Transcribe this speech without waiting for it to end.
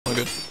not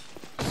good.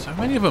 So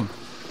many of them.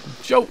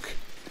 Joke.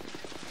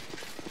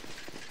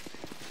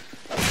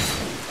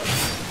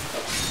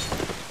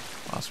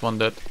 That's one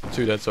dead.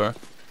 Two dead, sorry.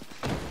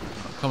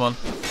 Oh, come on.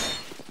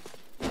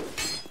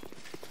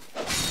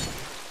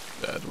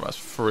 Dead. That's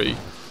three.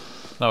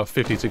 Now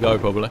 50 to go,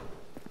 probably.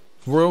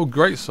 Royal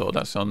Greatsword.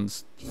 That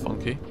sounds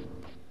funky.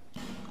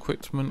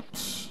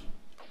 Equipment.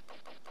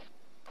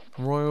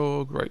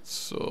 Royal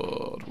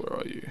Greatsword. Where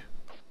are you?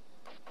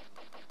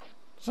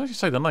 Does it actually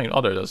say the name?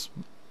 Oh, there it is.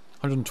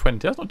 120.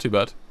 That's not too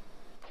bad.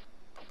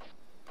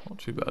 Not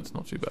too bad.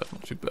 Not too bad.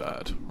 Not too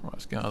bad. Right,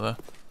 let's get out of there.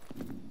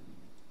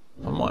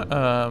 I might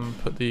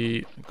put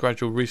the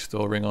gradual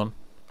restore ring on.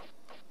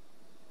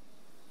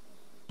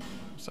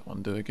 What's that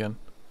one do again?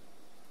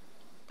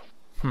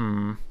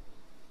 What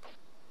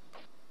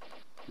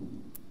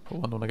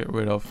one do I want to get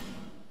rid of?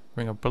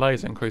 Ring of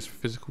Blaze, increase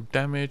physical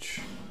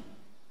damage.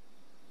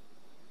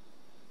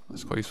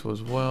 That's quite useful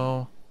as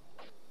well.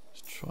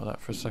 Let's try that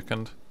for a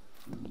second.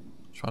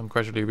 Try and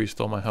gradually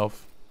restore my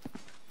health.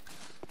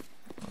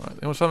 Alright,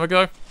 anyone have a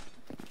go?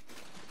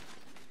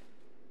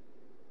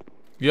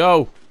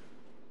 Yo!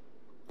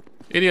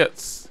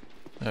 Idiots!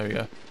 There we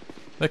go.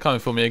 They're coming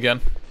for me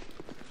again.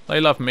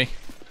 They love me.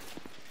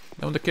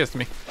 They want to kiss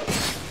me.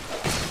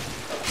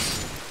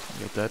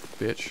 You're dead,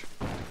 bitch.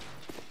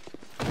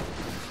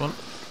 This one.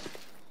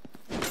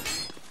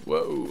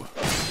 Whoa.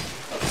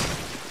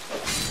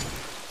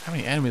 How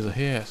many enemies are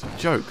here? It's a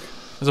joke.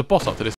 There's a boss up to this